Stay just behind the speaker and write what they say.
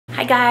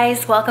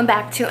guys, welcome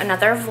back to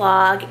another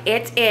vlog.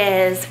 It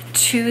is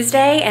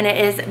Tuesday and it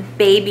is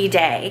baby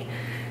day.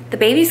 The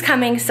baby's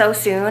coming so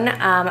soon.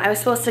 I was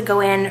supposed to go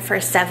in for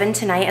 7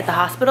 tonight at the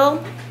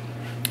hospital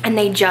and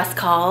they just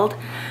called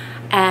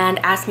and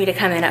asked me to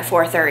come in at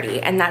 4:30,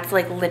 and that's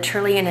like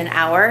literally in an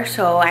hour.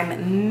 So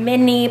I'm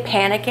mini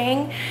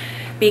panicking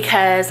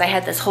because I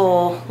had this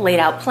whole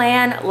laid out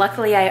plan.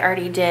 Luckily I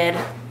already did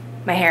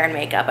my hair and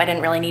makeup. I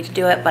didn't really need to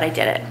do it, but I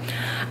did it.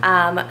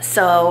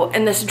 So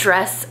in this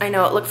dress, I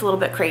know it looks a little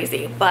bit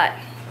crazy, but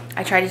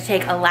I tried to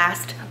take a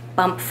last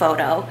bump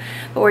photo.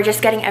 But we're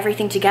just getting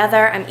everything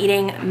together. I'm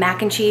eating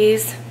mac and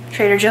cheese,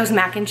 Trader Joe's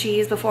mac and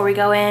cheese before we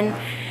go in.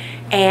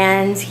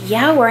 And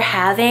yeah, we're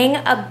having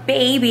a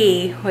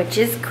baby, which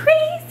is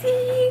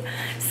crazy.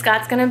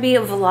 Scott's gonna be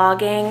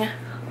vlogging,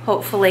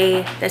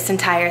 hopefully, this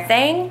entire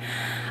thing.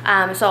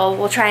 So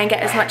we'll try and get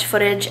as much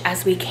footage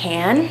as we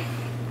can.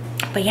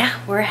 But yeah,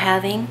 we're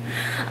having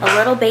a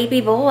little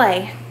baby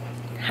boy.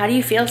 How do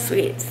you feel,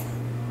 sweets?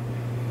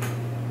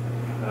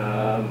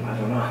 I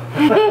don't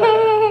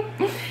know.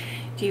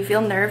 Do you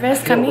feel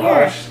nervous? Come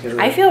here.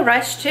 I feel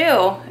rushed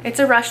too. It's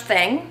a rushed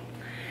thing.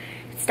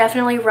 It's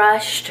definitely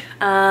rushed,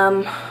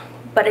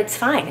 but it's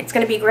fine. It's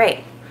gonna be great.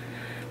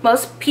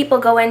 Most people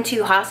go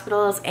into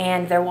hospitals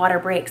and their water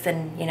breaks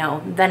and, you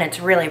know, then it's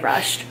really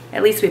rushed.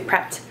 At least we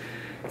prepped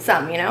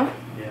some, you know?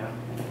 Yeah.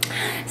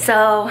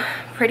 So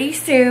pretty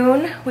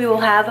soon we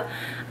will have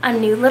a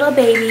new little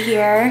baby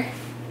here.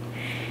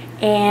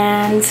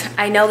 And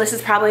I know this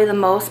is probably the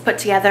most put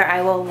together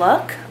I will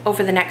look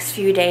over the next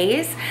few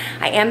days.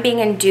 I am being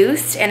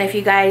induced, and if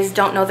you guys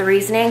don't know the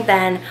reasoning,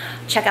 then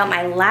check out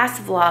my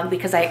last vlog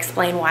because I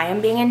explain why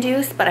I'm being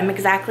induced. But I'm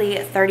exactly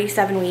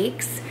 37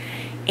 weeks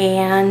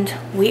and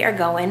we are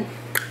going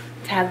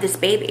to have this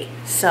baby.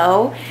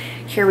 So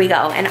here we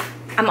go. And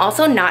I'm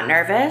also not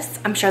nervous.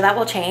 I'm sure that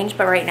will change,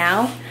 but right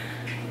now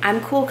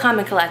I'm cool, calm,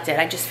 and collected.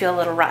 I just feel a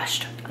little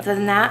rushed. Other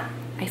than that,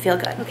 I feel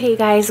good. Okay, you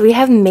guys, we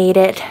have made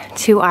it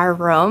to our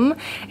room.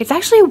 It's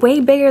actually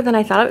way bigger than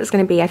I thought it was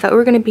gonna be. I thought we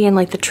were gonna be in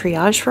like the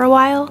triage for a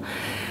while,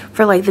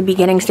 for like the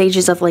beginning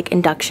stages of like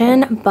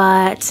induction,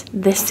 but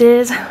this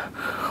is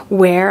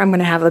where I'm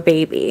gonna have a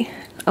baby,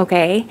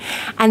 okay?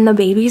 And the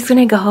baby's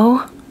gonna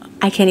go,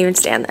 I can't even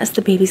stand this.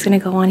 The baby's gonna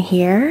go on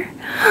here.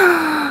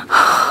 Oh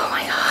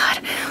my God.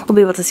 We'll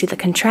be able to see the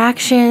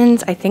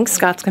contractions. I think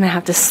Scott's gonna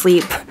have to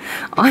sleep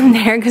on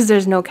there because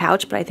there's no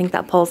couch, but I think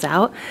that pulls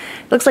out.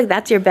 Looks like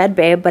that's your bed,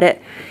 babe, but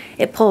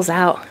it pulls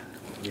out.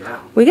 Yeah.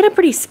 We get a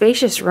pretty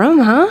spacious room,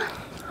 huh?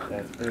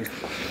 That's big.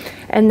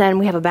 And then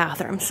we have a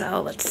bathroom,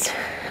 so let's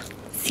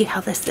see how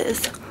this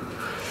is.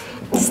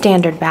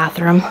 Standard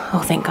bathroom.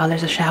 Oh, thank God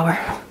there's a shower.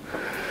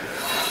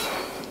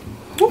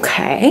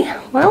 Okay,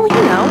 well,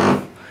 you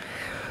know,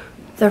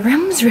 the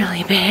room's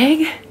really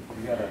big.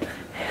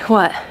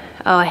 What?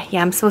 Oh,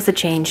 yeah, I'm supposed to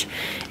change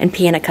and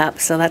pee in a cup,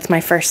 so that's my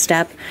first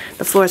step.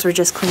 The floors were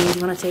just cleaned.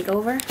 You want to take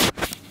over?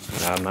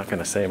 I'm not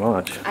gonna say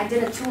much. I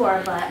did a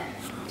tour, but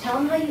tell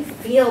them how you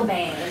feel,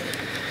 babe.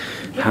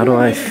 How do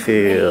I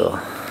feel?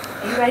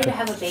 Are you ready to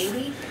have a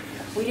baby?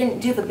 We didn't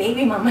do the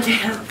baby mama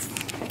dance.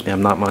 Yeah,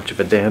 I'm not much of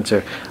a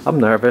dancer. I'm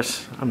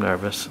nervous. I'm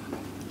nervous.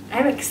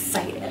 I'm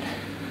excited.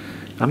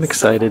 I'm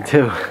excited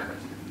too.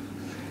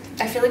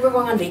 I feel like we're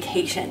going on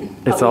vacation.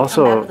 It's but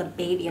also come back with a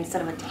baby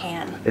instead of a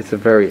tan. It's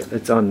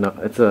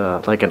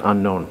like an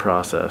unknown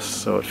process,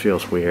 so it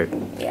feels weird.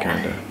 Yeah.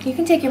 Kinda. You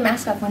can take your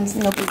mask off when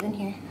nobody's in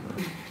here.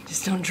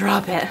 Just don't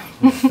drop it.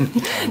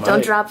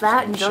 Don't drop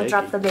that and don't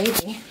drop the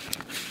baby.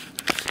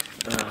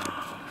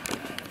 Oh.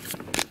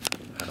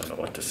 I don't know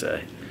what to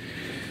say.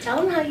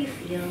 Tell them how you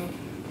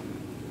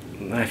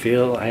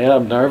feel. I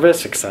am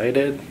nervous,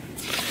 excited.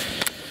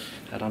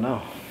 I don't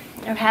know.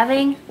 They're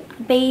having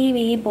a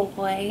baby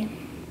boy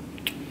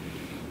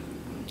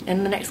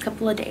in the next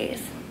couple of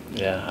days.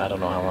 Yeah, I don't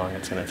know how long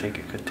it's gonna take.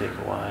 It could take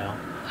a while.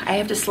 I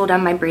have to slow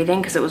down my breathing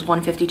because it was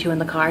 152 in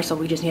the car, so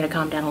we just need to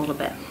calm down a little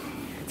bit.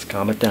 Let's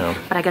calm it down.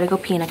 But I gotta go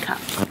pee in a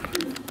cup.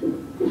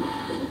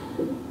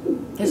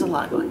 There's a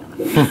lot going on.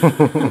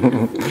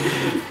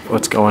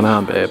 What's going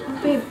on, babe?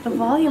 Babe, the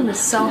volume is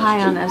so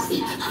high on this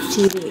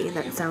TV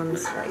that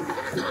sounds like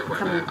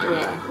coming through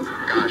a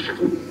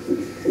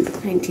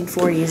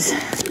 1940s.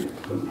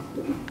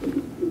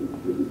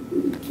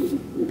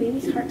 The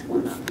baby's heart's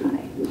going up high.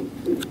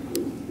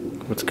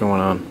 What's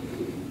going on?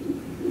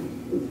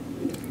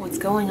 What's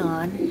going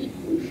on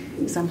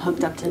is I'm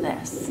hooked up to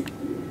this.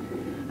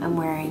 I'm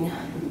wearing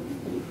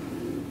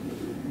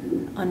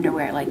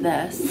underwear like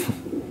this,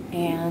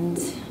 and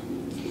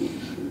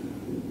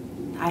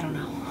I don't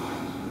know.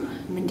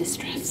 I'm in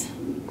distress.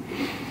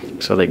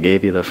 So they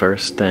gave you the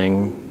first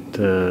thing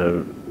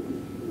to...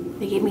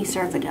 They gave me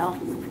Cervidil.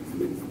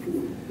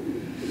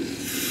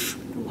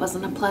 It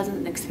wasn't a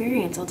pleasant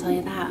experience, I'll tell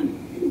you that.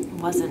 It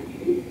wasn't.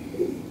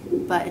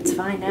 But it's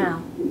fine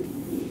now.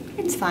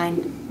 It's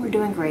fine. We're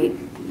doing great.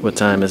 What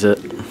time is it?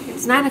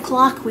 It's 9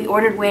 o'clock. We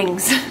ordered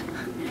wings.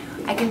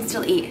 I can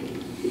still eat.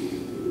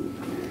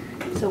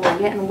 So we're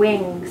getting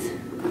wings.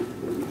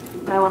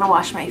 But I want to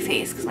wash my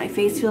face because my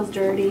face feels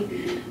dirty.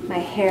 My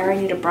hair, I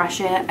need to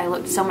brush it. I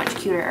looked so much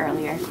cuter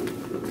earlier.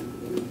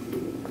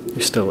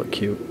 You still look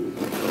cute.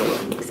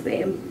 Thanks,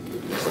 babe.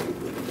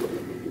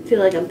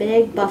 Feel like a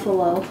big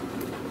buffalo.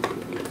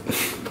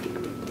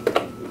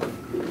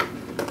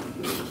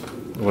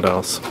 What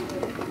else?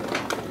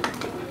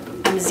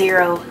 I'm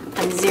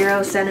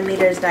 0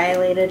 centimeters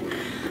dilated.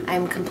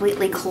 I'm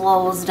completely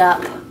closed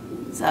up.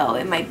 So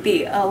it might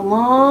be a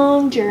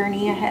long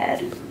journey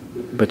ahead.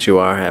 But you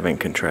are having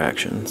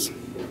contractions.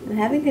 I'm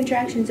having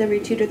contractions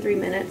every 2 to 3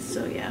 minutes,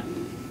 so yeah.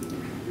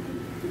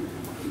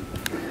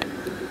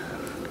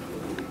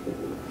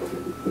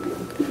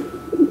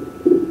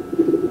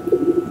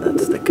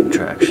 That's the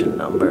contraction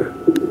number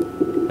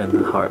and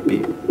the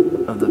heartbeat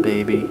of the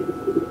baby.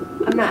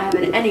 I'm not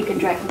having any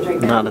contractions right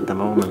now. Not at the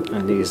moment.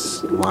 And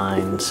these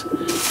lines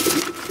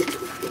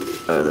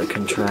are the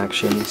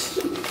contractions.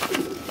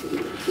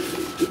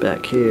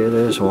 Back here,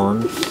 there's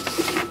one.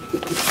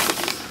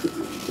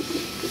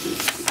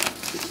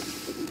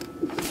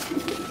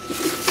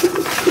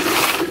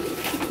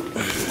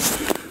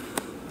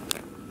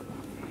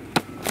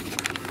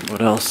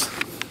 What else?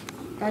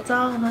 That's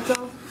all.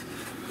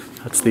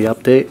 That's the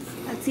update.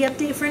 That's the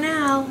update for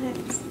now.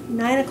 It's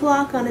 9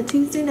 o'clock on a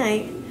Tuesday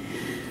night.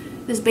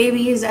 This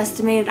baby is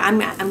estimated,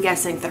 I'm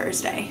guessing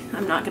Thursday.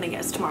 I'm not gonna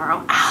guess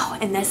tomorrow. Ow,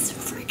 and this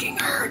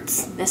freaking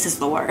hurts. This is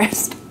the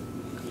worst.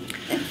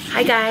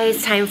 Hi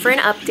guys, time for an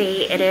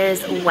update. It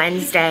is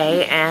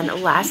Wednesday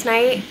and last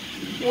night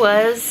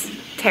was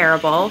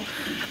terrible.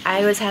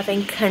 I was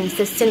having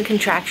consistent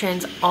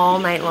contractions all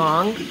night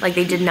long. Like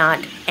they did not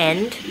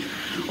end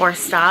or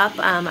stop.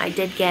 I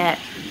did get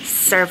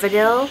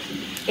Cervidil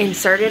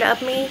inserted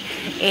up me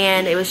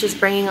and it was just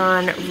bringing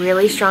on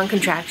really strong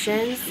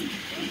contractions,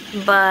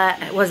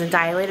 but it wasn't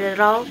dilated at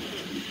all.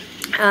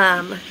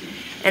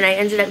 And I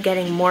ended up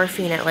getting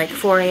morphine at like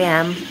 4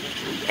 a.m.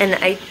 and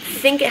I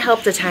think it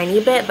helped a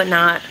tiny bit, but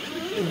not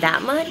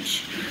that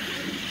much.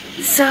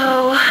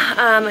 So,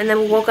 and then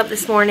we woke up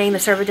this morning, the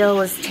Cervidil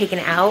was taken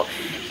out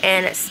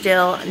and it's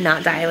still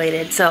not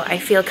dilated. So I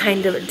feel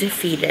kind of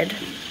defeated.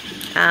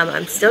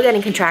 I'm still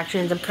getting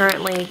contractions. I'm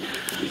currently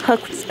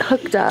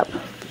hooked up.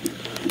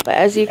 But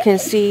as you can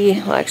see,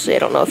 well actually I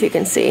don't know if you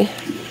can see,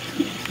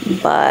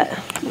 but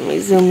let me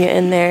zoom you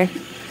in there.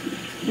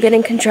 I'm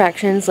getting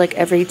contractions like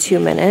every 2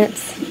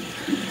 minutes.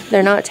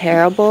 They're not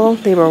terrible.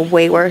 They were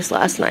way worse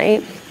last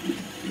night.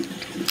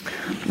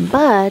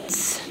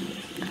 But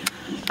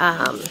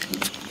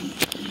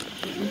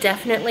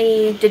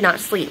definitely did not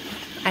sleep.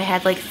 I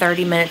had like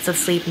 30 minutes of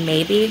sleep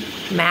maybe,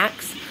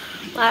 max,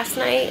 last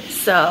night.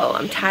 So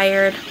I'm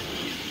tired.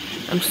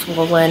 I'm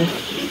swollen.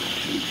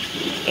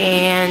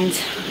 And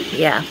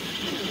yeah,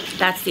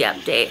 that's the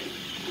update.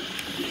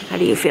 How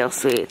do you feel,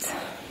 sweets?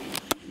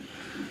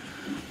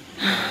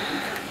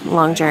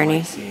 Long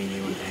journey.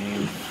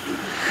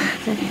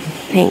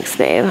 Thanks,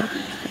 babe.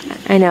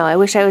 I know, I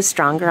wish I was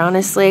stronger,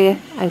 honestly.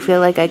 I feel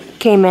like I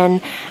came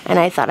in and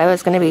I thought I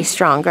was going to be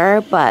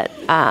stronger, but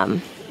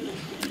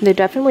they're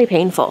definitely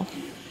painful.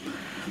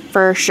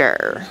 For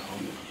sure.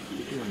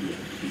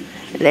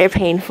 They're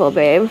painful,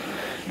 babe.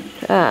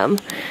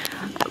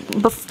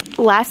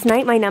 Last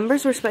night, my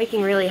numbers were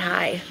spiking really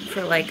high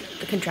for like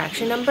the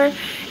contraction number.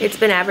 It's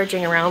been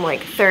averaging around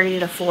like 30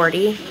 to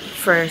 40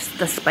 for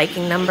the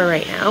spiking number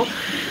right now.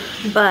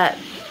 But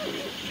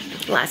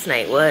last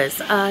night was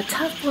a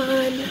tough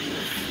one.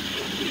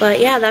 But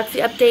yeah, that's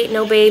the update.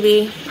 No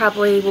baby.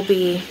 Probably will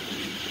be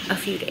a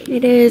few days.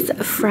 It is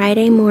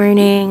Friday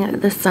morning.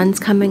 The sun's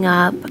coming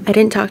up. I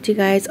didn't talk to you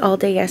guys all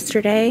day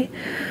yesterday.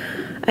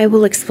 I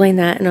will explain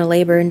that in a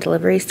labor and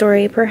delivery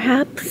story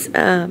perhaps.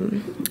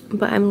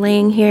 But I'm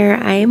laying here.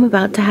 I am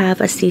about to have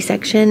a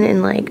C-section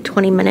in like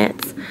 20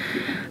 minutes.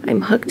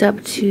 I'm hooked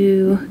up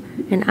to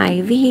an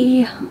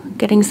IV,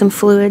 getting some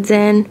fluids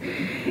in,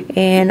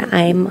 and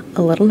I'm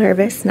a little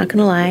nervous, not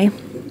gonna lie.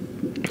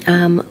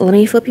 Let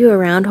me flip you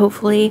around.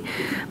 Hopefully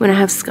I'm gonna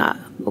have Scott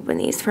open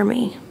these for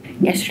me.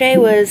 Yesterday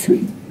was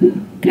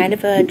kind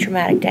of a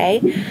traumatic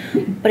day,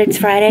 but it's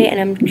Friday and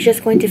I'm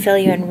just going to fill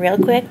you in real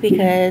quick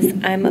because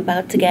I'm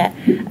about to get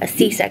a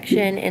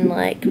C-section in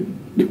like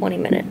 20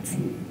 minutes.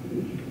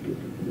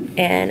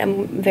 And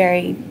I'm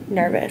very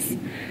nervous.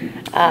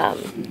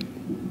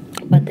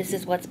 But this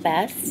is what's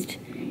best.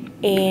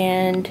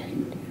 And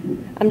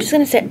I'm just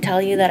gonna tell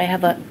you that I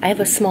have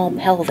a small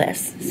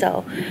pelvis.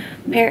 So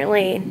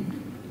apparently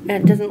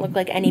it doesn't look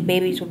like any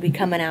babies will be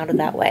coming out of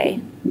that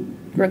way,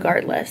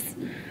 regardless.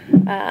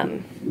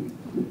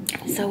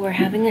 So we're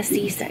having a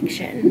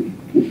C-section.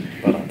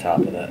 But on top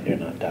of that, you're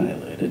not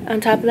dilated.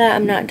 On top of that,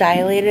 I'm not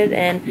dilated,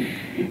 and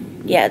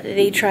yeah,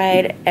 they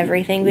tried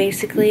everything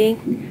basically.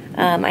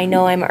 I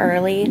know I'm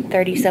early,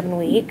 37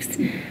 weeks,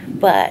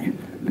 but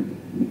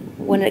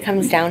when it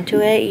comes down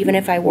to it, even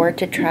if I were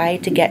to try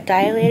to get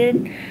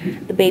dilated,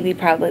 the baby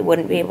probably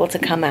wouldn't be able to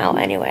come out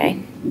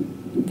anyway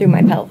through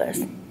my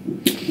pelvis.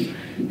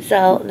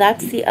 So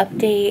that's the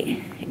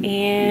update,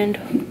 and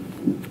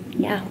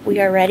yeah, we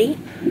are ready.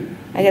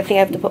 I think I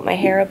have to put my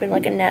hair up in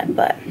like a net,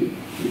 but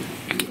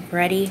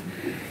ready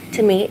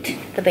to meet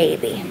the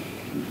baby.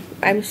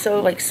 I'm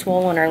so like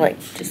swollen or like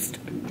just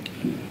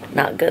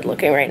not good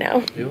looking right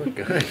now. You look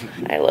good.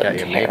 I look Got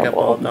your terrible. makeup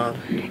all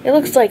done? It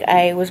looks like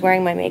I was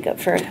wearing my makeup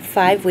for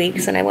 5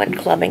 weeks and I went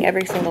clubbing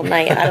every single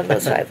night out of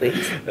those 5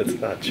 weeks. That's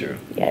not true.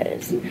 Yeah, it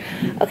is.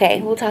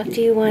 Okay, we'll talk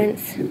to you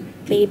once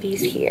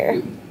baby's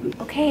here.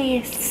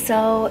 Okay,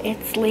 so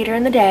it's later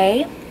in the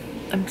day.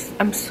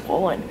 I'm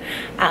swollen.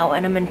 Ow,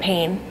 and I'm in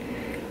pain.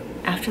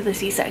 After the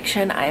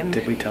C-section,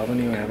 Did we tell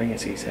them you were having a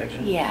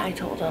C-section? Yeah, I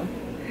told them.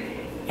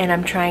 And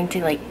I'm trying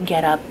to like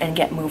get up and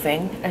get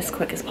moving as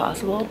quick as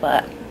possible,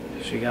 but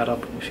She got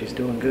up. She's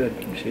doing good.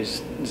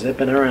 She's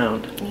zipping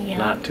around. Yeah.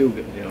 Not too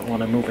good. You don't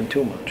want her moving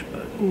too much,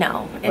 but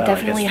no, it well,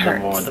 definitely I guess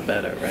hurts. the more the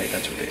better, right?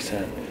 That's what they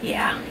said.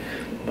 Yeah.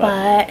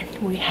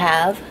 But we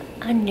have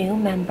a new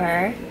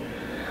member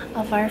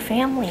of our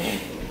family.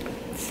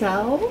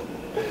 So,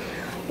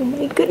 oh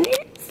my goodness.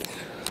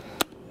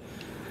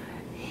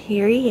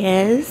 Here he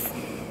is.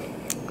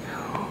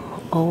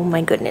 Oh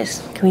my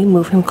goodness. Can we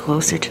move him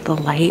closer to the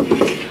light?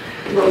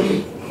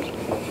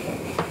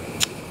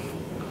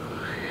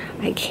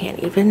 I can't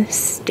even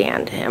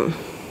stand him.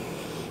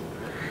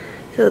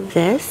 So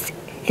this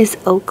is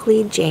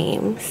Oakley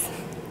James.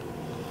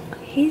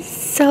 He's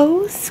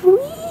so sweet.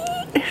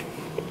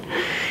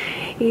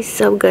 He's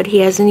so good. He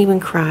hasn't even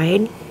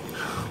cried.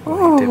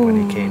 Well, he did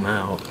when he came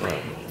out, but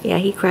Yeah,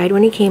 he cried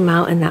when he came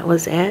out and that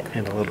was it.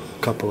 and a little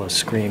couple of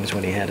screams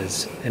when he had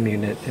his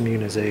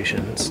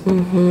immunizations.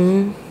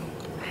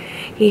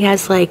 He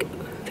has like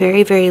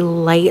very, very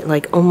light,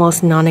 like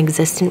almost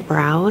non-existent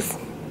brows.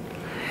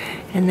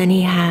 And then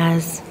he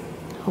has,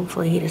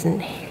 hopefully he doesn't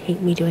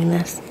hate me doing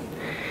this.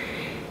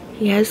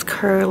 He has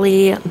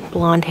curly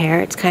blonde hair.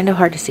 It's kind of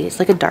hard to see. It's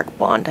like a dark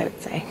blonde, I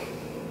would say.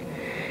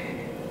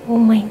 Oh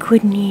my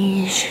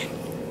goodness.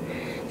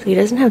 So he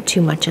doesn't have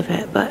too much of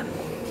it, but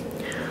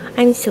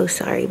I'm so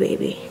sorry,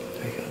 baby.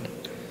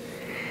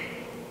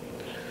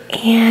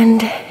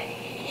 And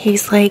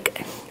he's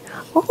like,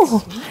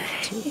 oh,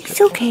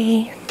 it's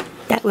okay.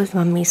 That was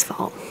Mommy's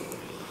fault.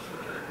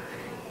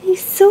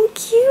 He's so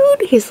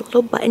cute. His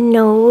little button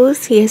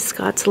nose. He has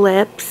Scott's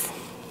lips.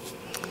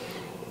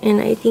 And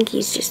I think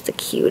he's just the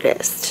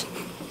cutest.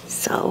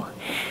 So,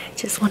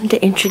 just wanted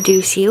to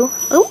introduce you.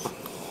 Oh.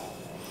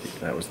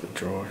 That was the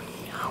drawer.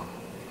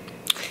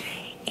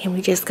 And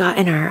we just got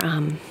in our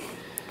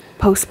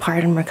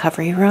postpartum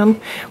recovery room.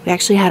 We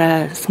actually had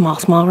a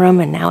small room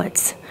and now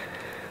it's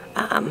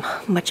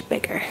much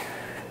bigger.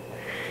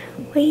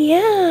 But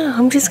yeah,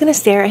 I'm just gonna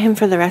stare at him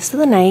for the rest of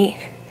the night.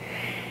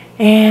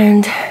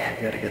 And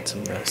You gotta get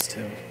some rest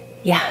too.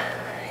 yeah,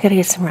 gotta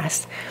get some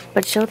rest.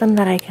 But show them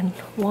that I can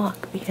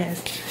walk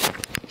because,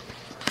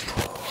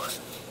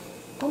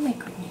 oh my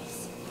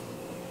goodness.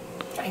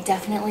 I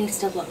definitely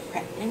still look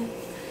pregnant.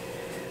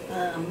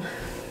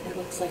 It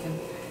looks like I'm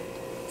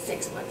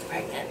 6 months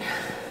pregnant.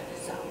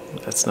 So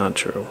That's not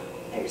true.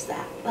 there's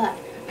that, but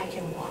I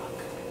can walk.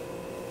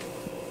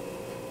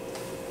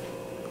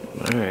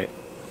 Alright.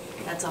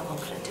 That's all I'm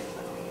gonna do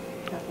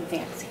though. Nothing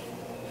fancy.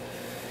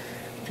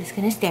 I'm just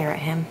gonna stare at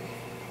him.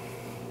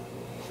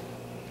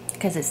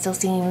 Because it still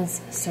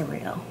seems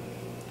surreal.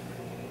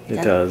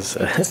 It does.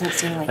 It doesn't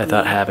seem like I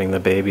thought me. having the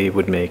baby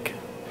would make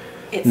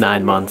It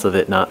 9 feel months real. of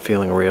it not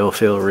feeling real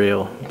feel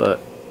real, but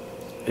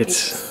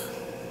it's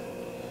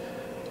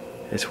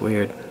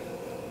weird,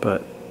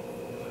 but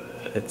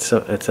it's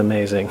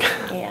amazing.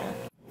 Yeah.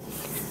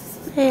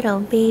 Little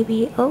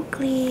baby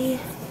Oakley.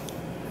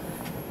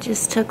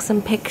 Just took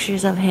some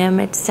pictures of him.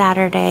 It's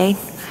Saturday.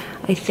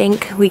 I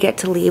think we get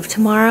to leave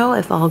tomorrow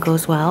if all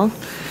goes well.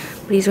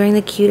 But he's wearing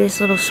the cutest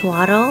little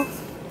swaddle.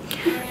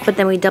 But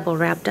then we double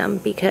wrapped him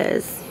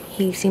because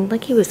he seemed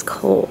like he was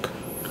cold.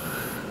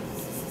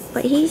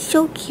 But he's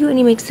so cute and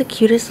he makes the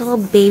cutest little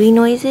baby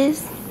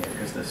noises.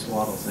 Because the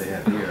swaddles they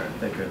have here are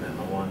thicker than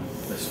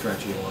the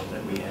stretchy ones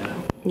that we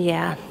have.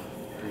 Yeah.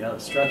 The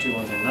stretchy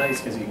ones are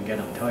nice because you can get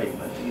them tight,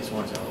 but these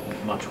ones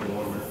are much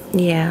warmer.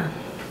 Yeah.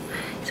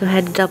 So I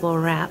had to double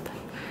wrap.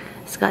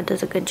 Scott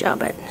does a good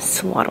job at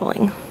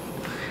swaddling.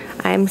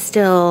 I'm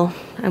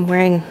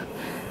wearing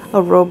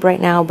a robe right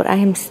now, but I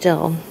am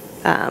still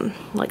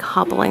like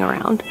hobbling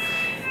around.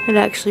 It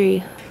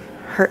actually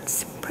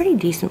hurts pretty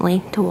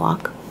decently to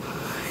walk.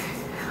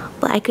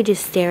 But I could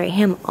just stare at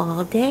him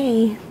all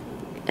day.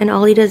 And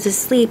all he does is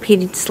sleep.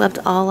 He slept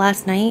all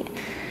last night.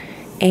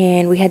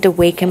 And we had to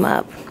wake him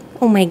up.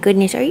 Oh my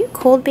goodness, are you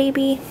cold,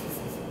 baby?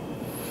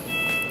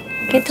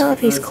 I can't tell if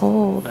he's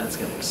cold. That's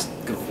gonna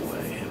go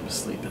away, him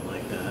sleeping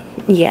like that.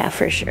 Yeah,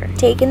 for sure.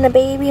 Taking the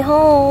baby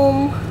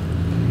home.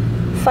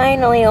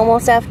 Finally,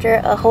 almost after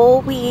a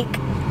whole week.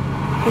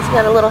 He's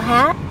got a little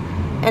hat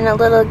and a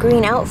little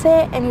green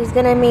outfit, and he's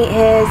gonna meet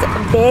his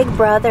big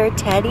brother,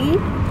 Teddy.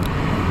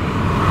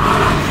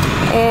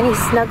 And he's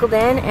snuggled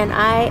in, and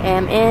I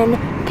am in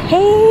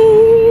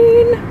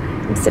pain.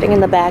 I'm sitting in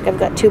the back. I've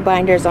got 2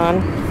 binders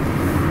on.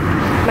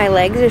 My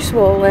legs are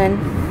swollen.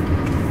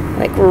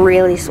 Like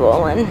really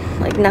swollen.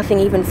 Like nothing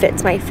even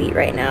fits my feet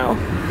right now.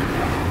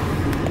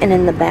 And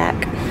in the back.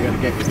 You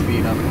gotta get your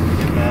feet up when you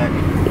get back.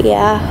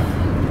 Yeah.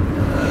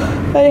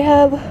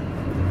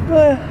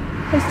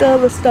 I still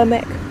have a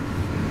stomach.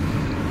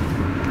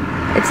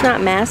 It's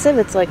not massive,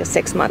 it's like a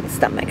 6-month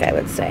stomach, I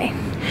would say.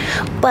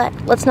 But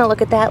let's not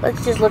look at that,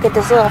 let's just look at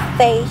this little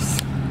face.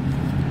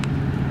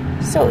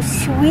 So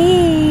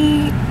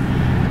sweet.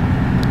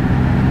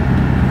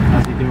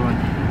 How's he doing?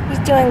 He's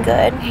doing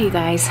good. Hey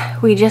guys,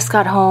 we just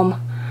got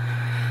home.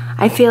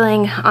 I'm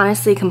feeling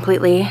honestly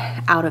completely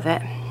out of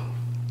it.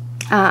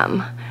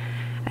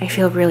 I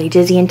feel really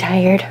dizzy and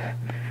tired.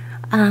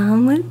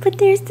 But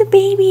there's the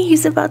baby.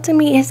 He's about to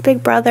meet his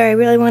big brother. I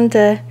really wanted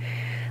to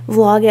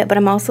vlog it, but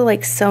I'm also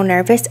like so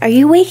nervous. Are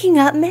you waking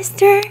up,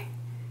 mister?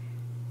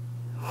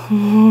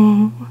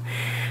 I'm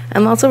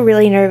also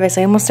really nervous.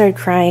 I almost started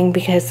crying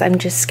because I'm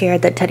just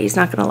scared that Teddy's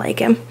not gonna like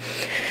him.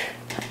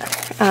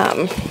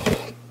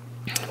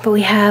 But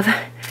we have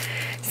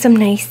some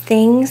nice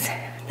things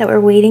that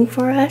were waiting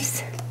for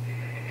us.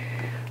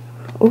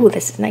 Ooh,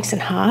 this is nice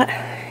and hot.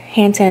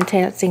 Hand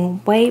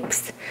sanitizing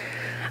wipes.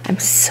 I'm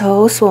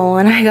so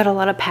swollen. I got a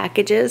lot of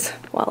packages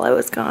while I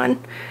was gone.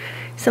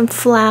 Some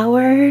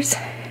flowers.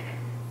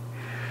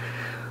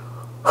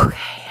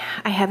 Okay,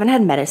 I haven't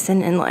had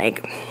medicine in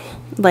like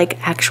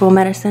actual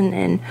medicine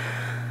in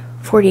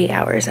 48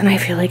 hours, and I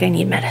feel like I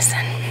need medicine.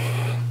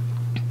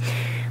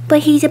 But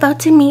he's about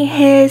to meet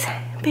his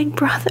big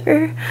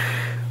brother.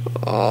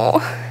 Oh,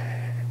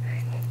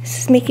 this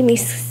is making me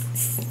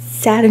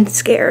sad and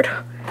scared.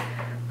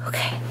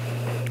 Okay.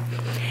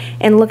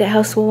 And look at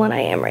how swollen I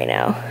am right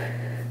now.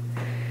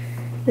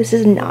 This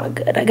is not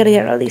good. I gotta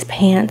get out of these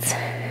pants.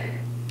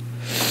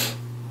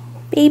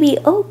 Baby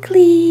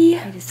Oakley.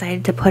 I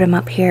decided to put him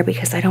up here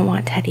because I don't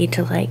want Teddy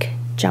to like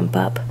jump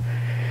up.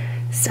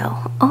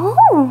 So,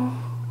 oh,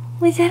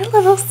 was that a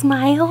little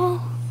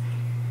smile?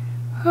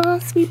 Oh,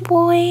 sweet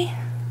boy.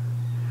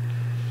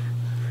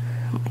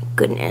 Oh my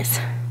goodness.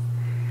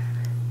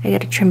 I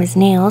gotta trim his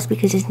nails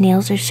because his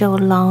nails are so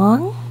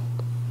long.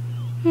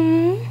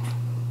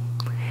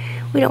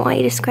 We don't want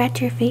you to scratch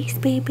your face,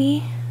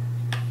 baby.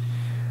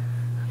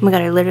 Oh my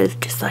god, I literally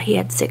just thought he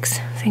had 6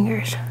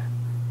 fingers.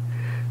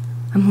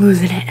 I'm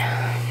losing it.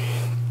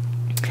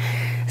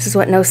 This is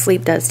what no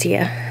sleep does to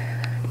you.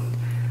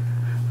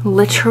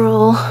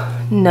 Literal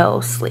no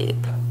sleep.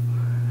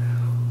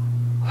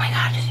 Oh my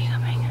god, is he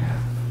coming?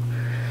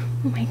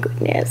 Oh my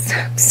goodness,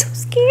 I'm so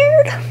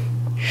scared.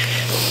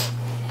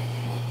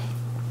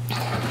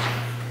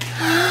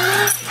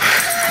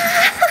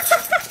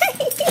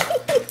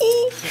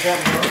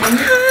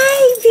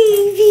 Hi,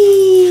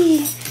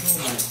 baby. Oh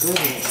my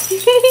goodness.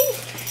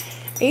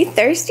 Are you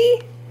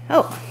thirsty?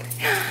 Oh.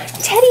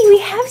 Teddy, we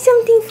have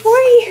something for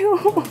you.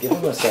 Give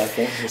him a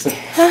second.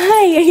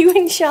 Hi, are you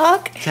in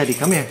shock? Teddy,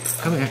 come here.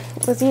 Come here.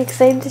 Was he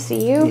excited to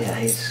see you? Yeah,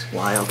 he's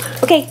wild.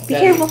 Okay, be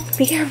careful.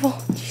 Be careful.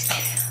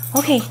 Jeez.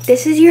 Okay,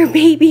 this is your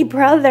baby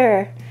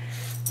brother.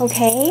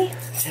 Okay?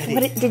 Teddy.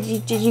 What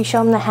did you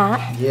show him the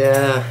hat?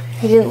 Yeah.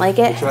 He didn't like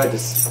it? I tried to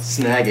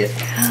snag it.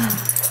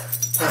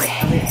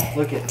 Okay.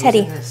 Look at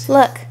Teddy,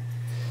 look.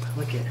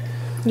 Look at.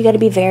 You gotta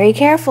be very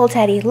careful,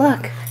 Teddy.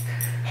 Look.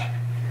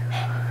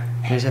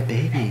 There's a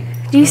baby.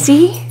 Do you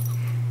see?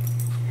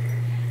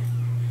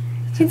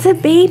 It's a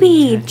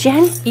baby.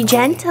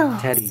 Gentle.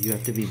 Teddy, you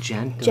have to be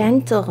gentle.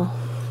 Gentle.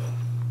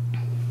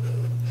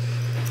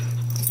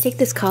 Take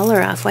this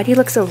collar off. Why do you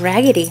look so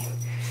raggedy?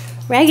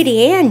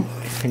 Raggedy Ann.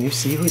 Can you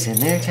see who's in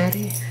there,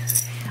 Teddy?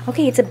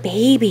 Okay, it's a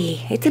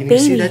baby. It's a baby.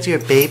 Can you see that's your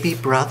baby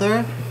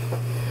brother?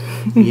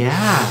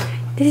 Yeah.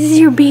 This is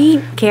your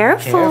baby.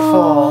 Careful.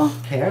 Careful.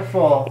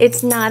 Careful.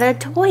 It's not a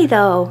toy,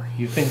 though.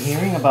 You've been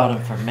hearing about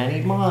him for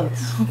many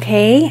months.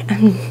 Okay,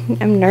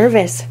 I'm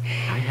nervous.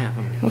 I have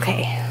him.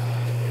 Okay.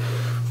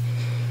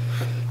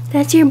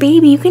 That's your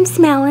baby. You can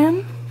smell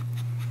him.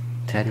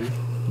 Teddy,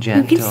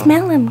 gentle. You can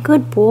smell him.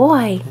 Good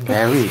boy.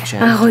 Very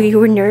gentle. Oh, you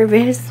were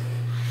nervous.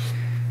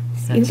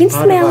 That's you can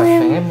part smell of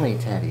our him. family,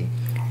 Teddy.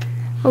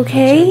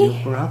 Okay.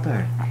 That's your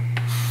brother.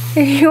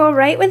 Are you all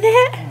right with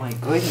it? Oh my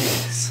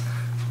goodness.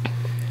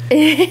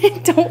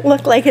 Don't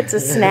look like it's a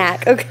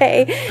snack,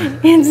 okay?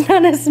 It's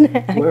not a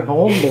snack. We're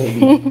home,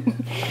 baby.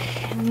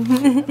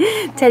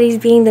 Teddy's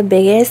being the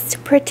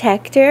biggest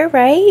protector,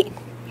 right?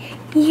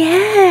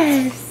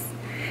 Yes.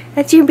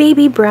 That's your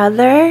baby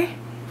brother.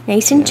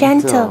 Nice and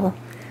gentle.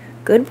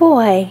 Good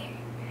boy.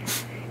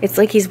 It's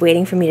like he's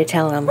waiting for me to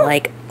tell him,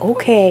 like,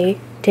 okay,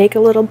 take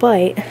a little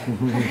bite.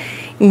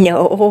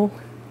 No.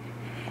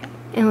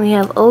 And we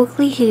have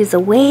Oakley, he's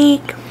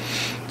awake.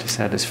 Just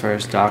had his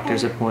first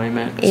doctor's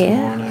appointment this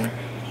morning.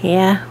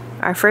 Yeah.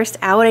 Our first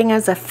outing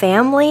as a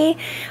family.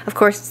 Of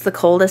course, it's the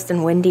coldest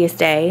and windiest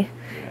day.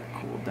 Yeah,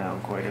 cooled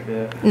down quite a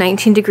bit.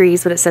 19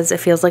 degrees, but it says it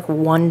feels like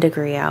 1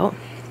 degree out.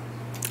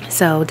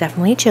 So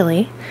definitely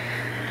chilly.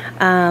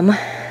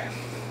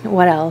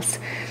 What else?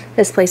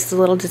 This place is a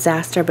little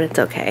disaster, but it's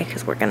okay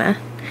because we're gonna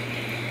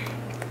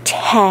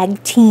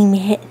tag team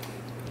it.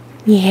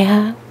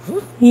 Yeah.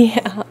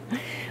 Yeah.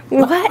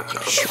 What?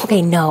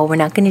 Okay, no, we're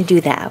not gonna do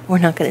that. We're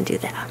not gonna do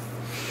that.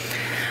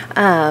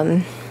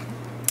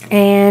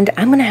 And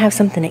I'm gonna have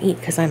something to eat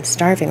because I'm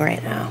starving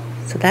right now.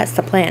 So that's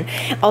the plan.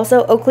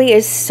 Also, Oakley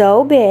is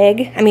so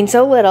big, I mean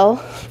so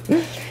little,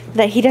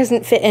 that he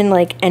doesn't fit in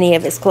like any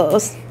of his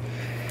clothes.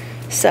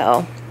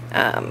 So,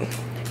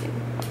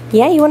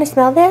 Yeah, you want to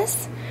smell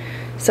this?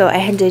 So I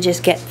had to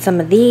just get some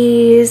of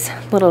these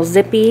little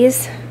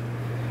zippies.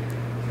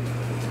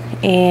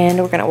 And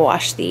we're going to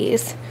wash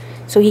these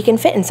so he can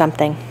fit in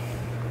something.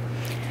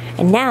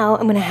 And now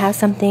I'm going to have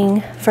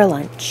something for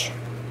lunch.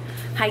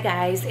 Hi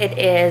guys, it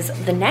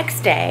is the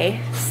next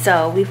day.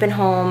 So we've been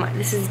home.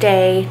 This is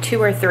day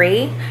 2 or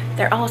 3.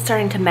 They're all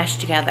starting to mesh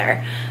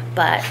together.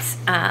 But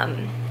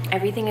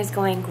everything is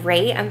going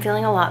great. I'm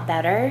feeling a lot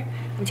better.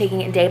 I'm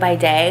taking it day by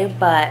day,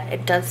 but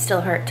it does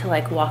still hurt to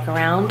like walk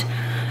around.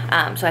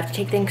 So I have to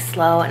take things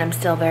slow, and I'm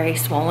still very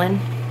swollen,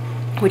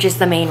 which is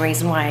the main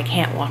reason why I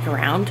can't walk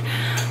around.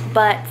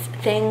 But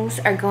things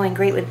are going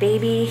great with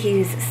baby.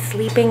 He's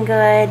sleeping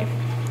good,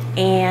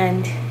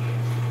 and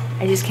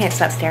I just can't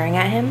stop staring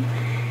at him.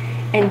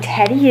 And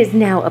Teddy is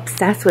now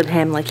obsessed with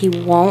him, like he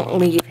won't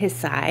leave his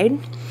side.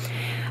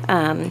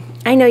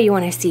 I know you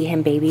want to see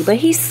him, baby, but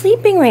he's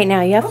sleeping right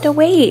now. You have to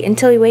wait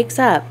until he wakes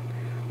up,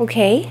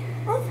 okay?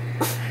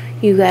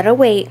 You gotta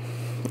wait.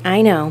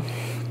 I know.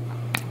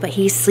 But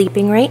he's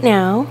sleeping right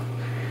now.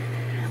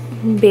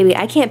 Baby,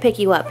 I can't pick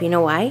you up. You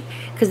know why?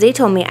 Because they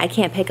told me I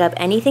can't pick up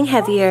anything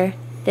heavier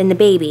than the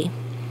baby.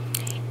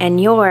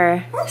 And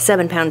you're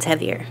 7 pounds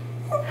heavier.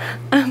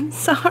 I'm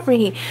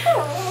sorry.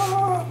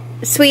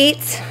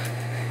 Sweets.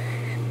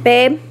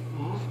 Babe,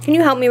 can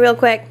you help me real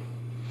quick?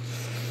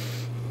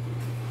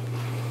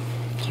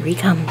 Here he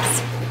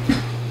comes.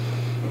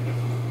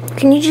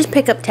 Can you just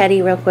pick up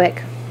Teddy real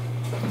quick?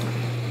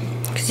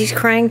 Because he's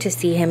crying to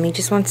see him. He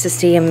just wants to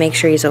see him, make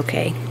sure he's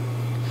okay.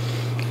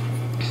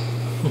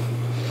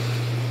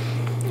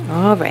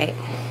 All right.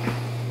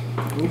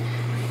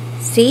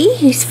 See?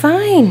 He's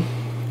fine.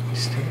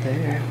 He's still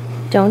there.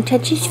 Don't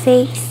touch his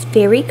face.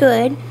 Very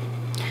good.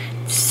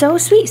 So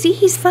sweet. See?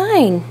 He's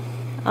fine.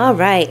 All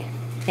right.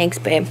 Thanks,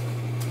 babe.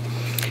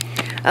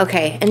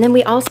 Okay, and then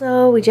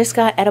we just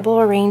got edible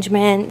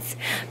arrangements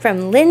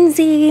from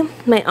Lindsay.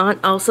 My aunt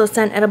also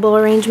sent edible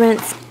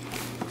arrangements,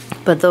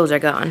 but those are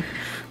gone.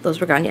 Those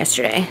were gone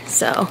yesterday.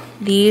 So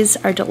these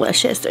are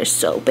delicious. They're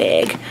so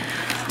big.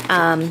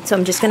 So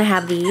I'm just gonna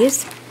have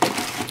these.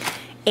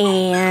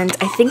 And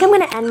I think I'm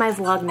gonna end my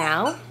vlog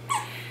now.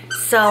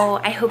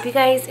 So I hope you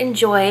guys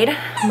enjoyed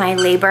my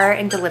labor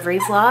and delivery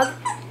vlog.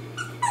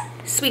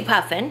 Sweet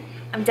puffin'.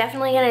 I'm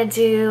definitely gonna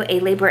do a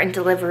labor and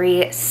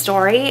delivery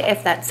story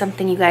if that's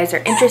something you guys are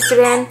interested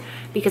in,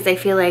 because I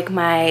feel like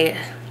my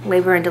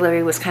labor and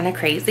delivery was kind of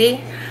crazy.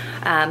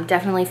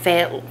 Definitely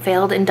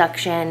failed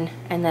induction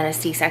and then a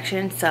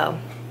C-section, so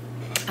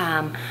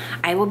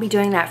I will be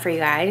doing that for you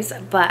guys.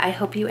 But I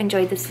hope you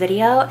enjoyed this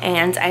video,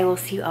 and I will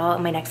see you all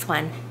in my next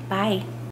one. Bye.